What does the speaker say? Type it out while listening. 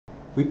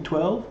Week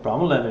 12,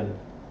 problem 11.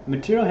 A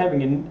material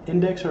having an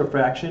index of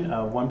refraction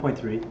of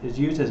 1.3 is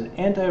used as an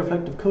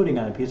anti-reflective coating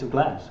on a piece of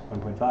glass,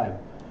 1.5.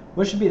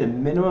 What should be the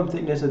minimum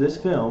thickness of this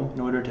film in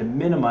order to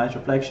minimize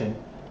reflection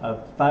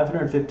of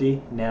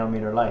 550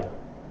 nanometer light?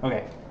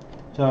 Okay,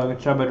 so I'm going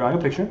to start by drawing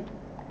a picture.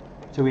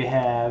 So we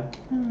have,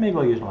 maybe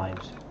I'll use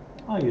lines.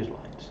 I'll use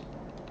lines.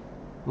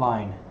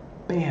 Line,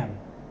 bam,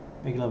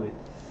 make it a little bit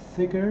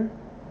thicker.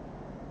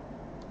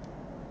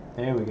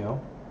 There we go.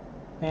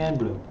 And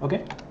blue,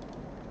 okay.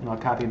 And I'll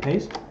copy and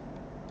paste.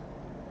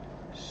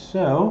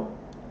 So,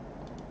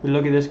 we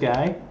look at this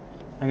guy.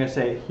 I'm going to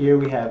say here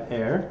we have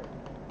air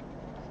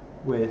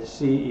with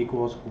C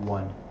equals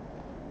 1.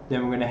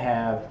 Then we're going to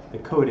have the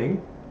coating,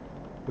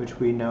 which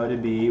we know to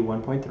be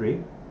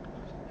 1.3.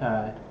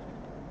 I'm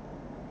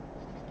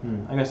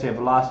going to say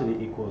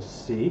velocity equals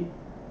C.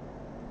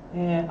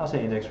 And I'll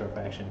say index of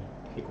refraction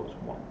equals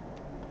 1.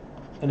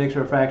 Index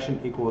of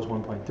refraction equals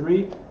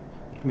 1.3,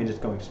 which means it's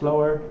going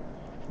slower.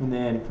 And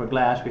then for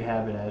glass, we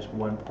have it as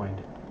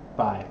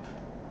 1.5.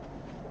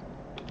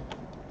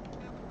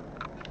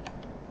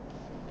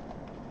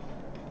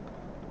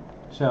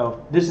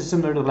 So this is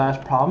similar to the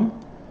last problem.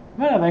 I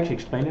might have actually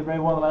explained it very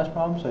well in the last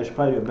problem, so I should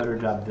probably do a better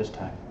job this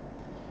time.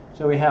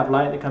 So we have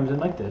light that comes in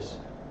like this.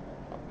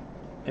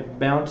 It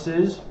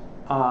bounces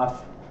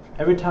off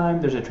every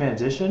time there's a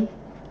transition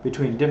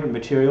between different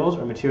materials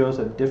or materials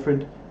of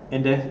different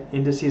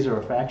indices of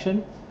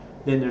refraction.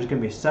 Then there's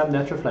going to be some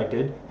that's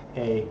reflected,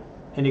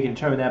 and you can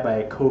determine that by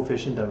a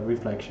coefficient of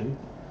reflection,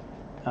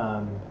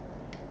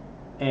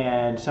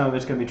 and some of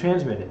it's going to be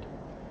transmitted.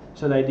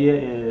 So the idea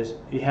is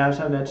you have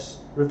some that's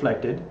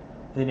reflected,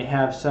 and then you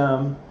have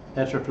some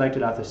that's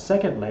reflected off the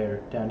second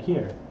layer down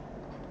here.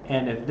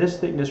 And if this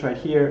thickness right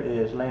here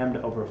is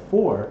lambda over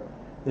 4,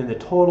 then the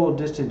total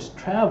distance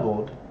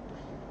traveled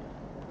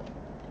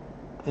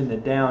in the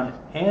down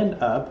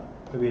and up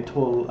would be a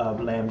total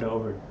of lambda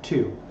over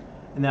 2.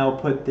 And that will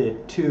put the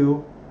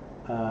two,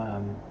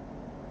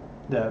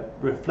 the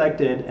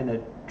reflected and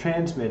the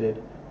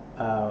transmitted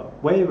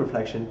wave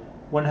reflection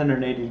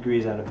 180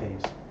 degrees out of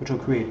phase, which will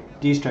create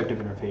destructive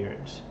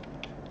interference.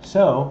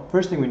 So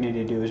first thing we need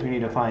to do is we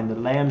need to find the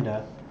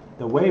lambda,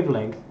 the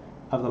wavelength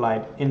of the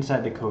light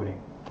inside the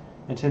coating.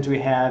 And since we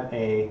have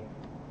a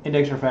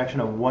index refraction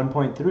of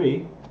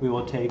 1.3, we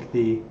will take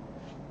the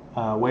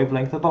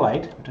wavelength of the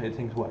light, which I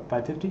think is what,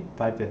 550?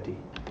 550.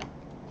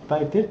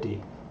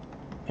 550,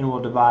 and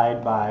we'll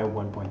divide by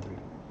 1.3.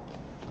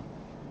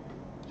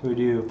 So we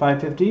do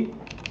 550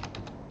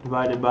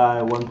 divided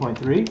by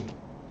 1.3,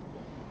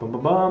 bum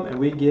bum bum, and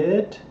we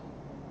get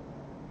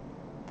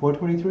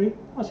 423?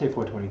 I'll say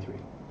 423.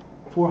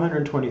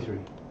 423.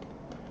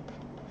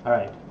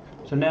 Alright,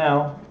 so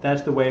now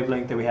that's the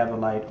wavelength that we have of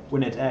light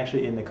when it's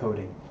actually in the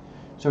coating.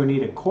 So we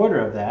need a quarter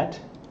of that.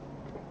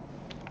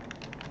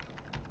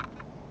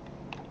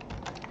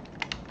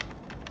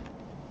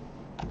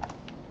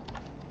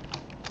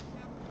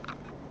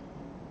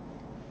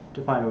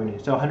 To find what we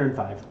need. So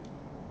 105.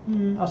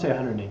 I'll say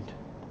 108.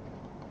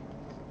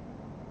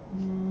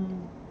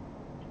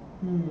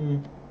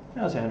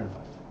 I'll say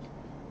 105.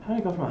 How do I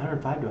go from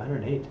 105 to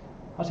 108?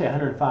 I'll say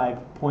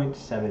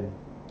 105.7.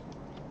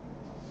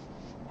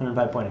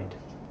 105.8.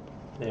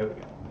 There we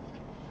go.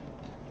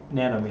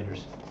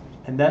 Nanometers.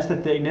 And that's the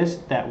thickness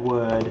that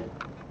would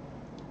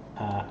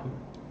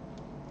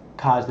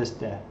cause this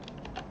to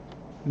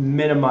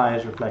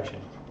minimize reflection.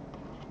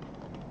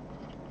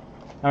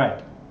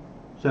 Alright.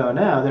 So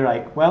now they're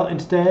like, well,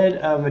 instead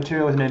of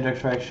material with an index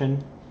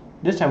refraction,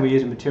 this time we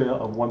use a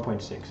material of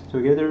 1.6. So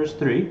we give theirs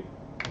 3,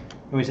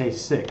 and we say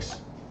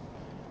 6.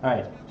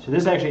 Alright, so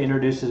this actually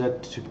introduces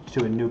us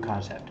to a new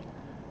concept.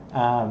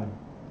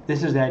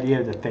 This is the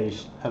idea of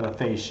a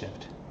phase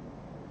shift.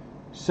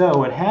 So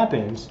what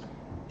happens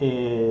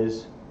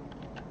is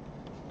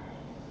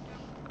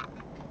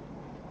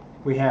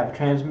we have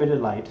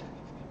transmitted light,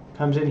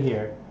 comes in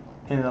here,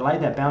 and the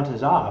light that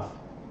bounces off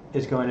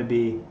is going to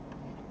be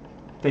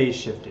phase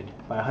shifted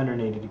by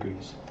 180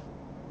 degrees.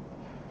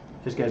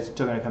 This guy's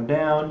still going to come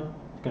down,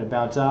 it's going to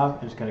bounce off,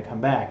 and it's going to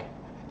come back.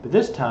 But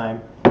this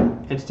time,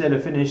 instead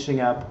of finishing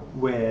up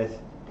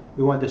with,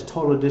 we want this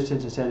total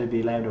distance instead of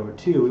be lambda over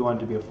 2, we want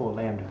it to be a full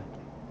lambda,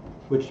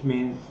 which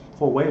means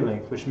full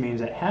wavelength, which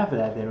means that half of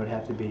that then would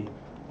have to be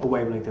a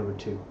wavelength over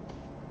 2.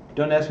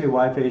 Don't ask me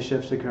why phase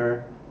shifts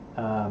occur.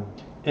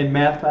 In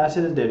math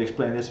classes, they'd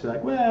explain this, be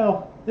like,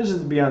 well, this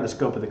is beyond the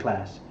scope of the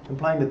class,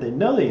 implying that they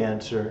know the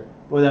answer,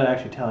 but without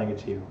actually telling it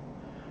to you.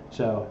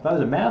 So if I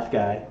was a math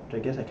guy, which I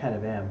guess I kind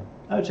of am,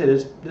 I would say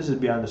this is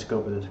beyond the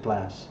scope of this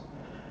class.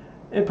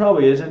 It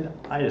probably isn't.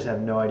 I just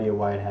have no idea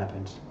why it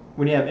happens.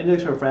 When you have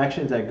index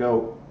refractions that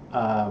go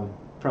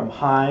from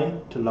high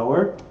to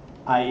lower,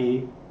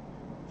 i.e.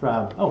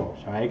 from, oh,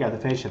 sorry, I got the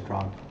phase shift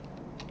wrong.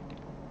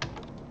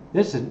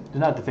 This is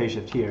not the phase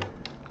shift here.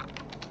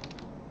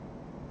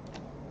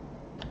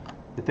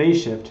 The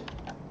phase shift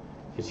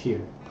is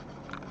here.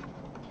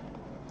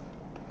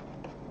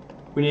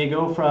 When you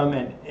go from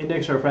an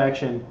index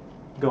refraction,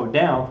 go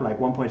down from like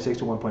 1.6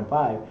 to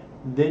 1.5,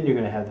 then you're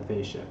going to have the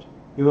phase shift.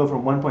 You go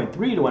from 1.3 to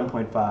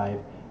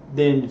 1.5,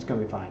 then it's going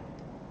to be fine.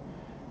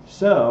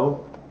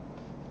 So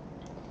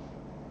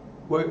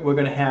what we're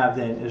going to have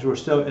then is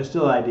it's still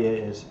the idea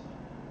is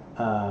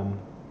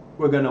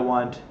we're going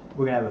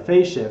to have a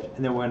phase shift,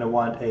 and then we're going to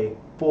want a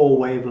full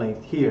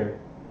wavelength here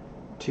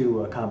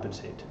to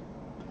compensate.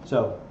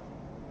 So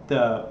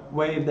the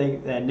wave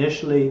that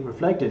initially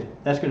reflected,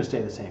 that's going to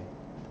stay the same.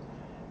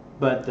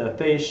 But the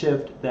phase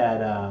shift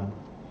that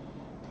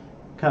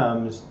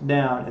comes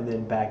down and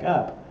then back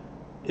up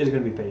is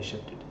going to be phase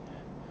shifted.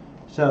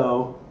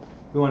 So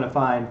we want to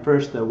find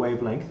first the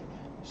wavelength.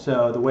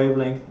 So the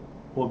wavelength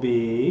will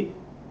be,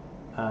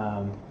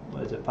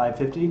 what is it,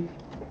 550?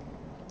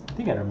 I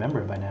think I remember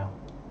it by now.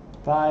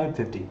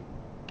 550.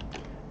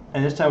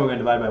 And this time we're going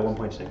to divide by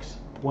 1.6.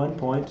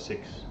 1.6.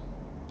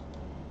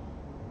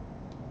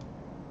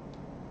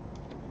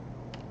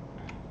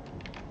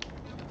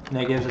 And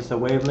that gives us a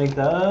wavelength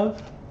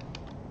of,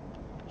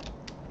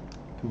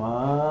 come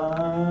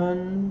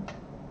on,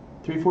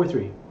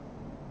 343. Did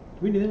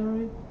we do that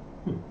already?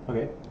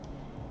 Okay.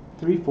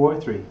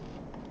 343.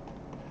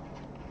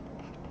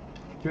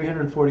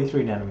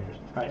 343 nanometers.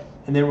 Right.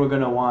 And then we're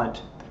going to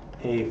want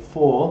a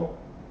full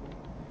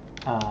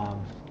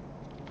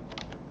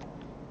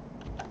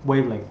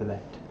wavelength of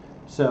that.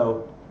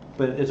 So,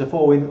 but it's a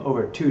full wavelength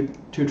over two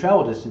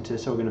travel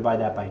distances, so we're going to divide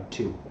that by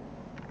 2.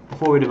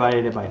 Before we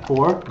divided it by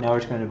 4, now we're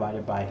just going to divide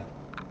it by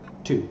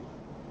 2.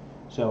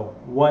 So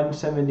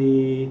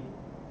 172,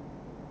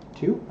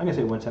 I'm going to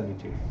say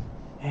 172.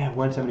 Yeah,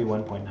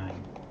 171.9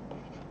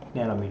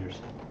 nanometers.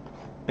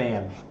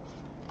 Bam.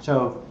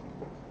 So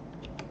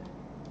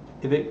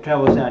if it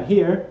travels down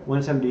here,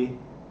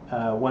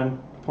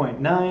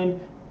 171.9,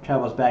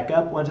 travels back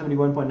up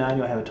 171.9,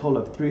 you'll have a total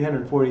of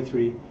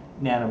 343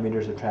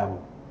 nanometers of travel,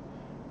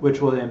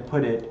 which will then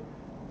put it,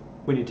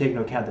 when you take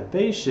into account the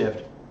phase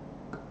shift,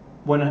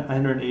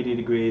 180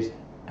 degrees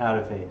out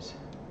of phase.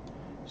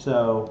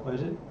 So what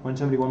is it?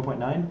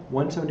 171.9?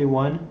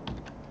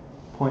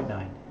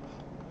 171.9.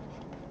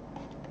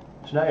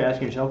 So now you're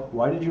asking yourself,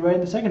 why did you write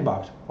in the second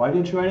box? Why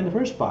didn't you write in the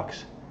first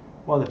box?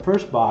 Well, the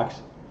first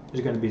box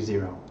is going to be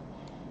 0.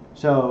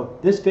 So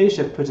this phase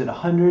shift puts it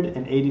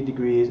 180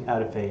 degrees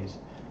out of phase.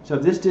 So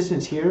if this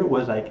distance here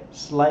was like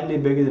slightly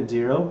bigger than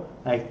 0,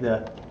 like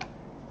the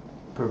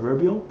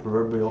proverbial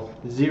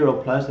 0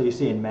 plus that you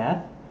see in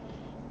math,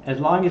 as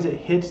long as it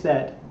hits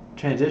that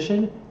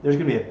transition, there's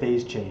going to be a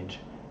phase change.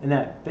 And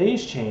that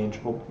phase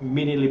change will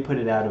immediately put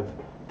it out of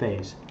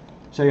phase.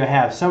 So you'll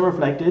have some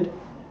reflected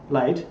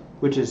light,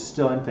 which is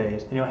still in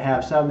phase, and you'll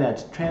have some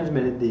that's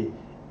transmitted the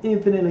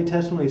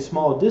infinitesimally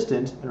small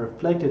distance and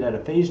reflected at a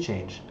phase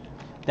change.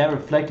 That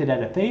reflected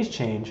at a phase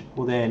change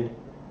will then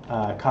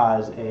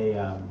cause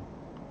a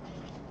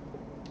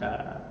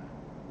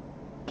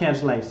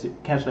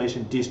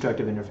cancellation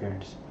destructive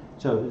interference.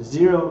 So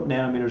 0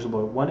 nanometers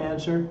will be one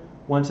answer,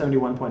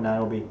 171.9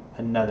 will be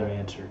another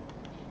answer.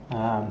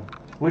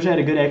 Wish I had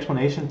a good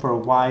explanation for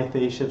why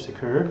phase shifts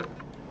occur.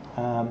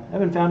 I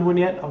haven't found one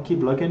yet. I'll keep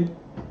looking.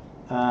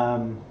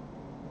 But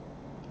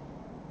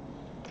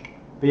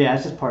yeah,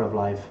 it's just part of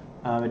life.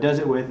 It does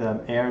it with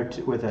air,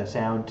 with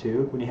sound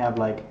too. When you have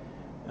like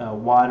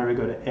water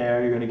go to air,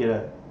 you're going to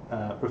get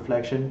a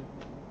reflection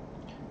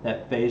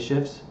that phase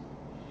shifts.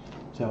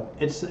 So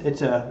it's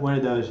one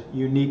of those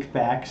unique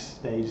facts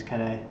that you just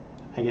kind of,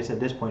 I guess at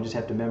this point, just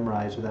have to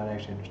memorize without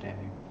actually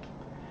understanding.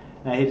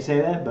 And I hate to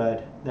say that,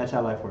 but that's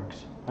how life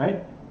works. All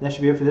right, that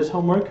should be it for this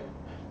homework.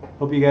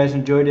 Hope you guys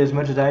enjoyed it as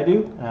much as I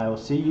do, and I will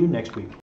see you next week.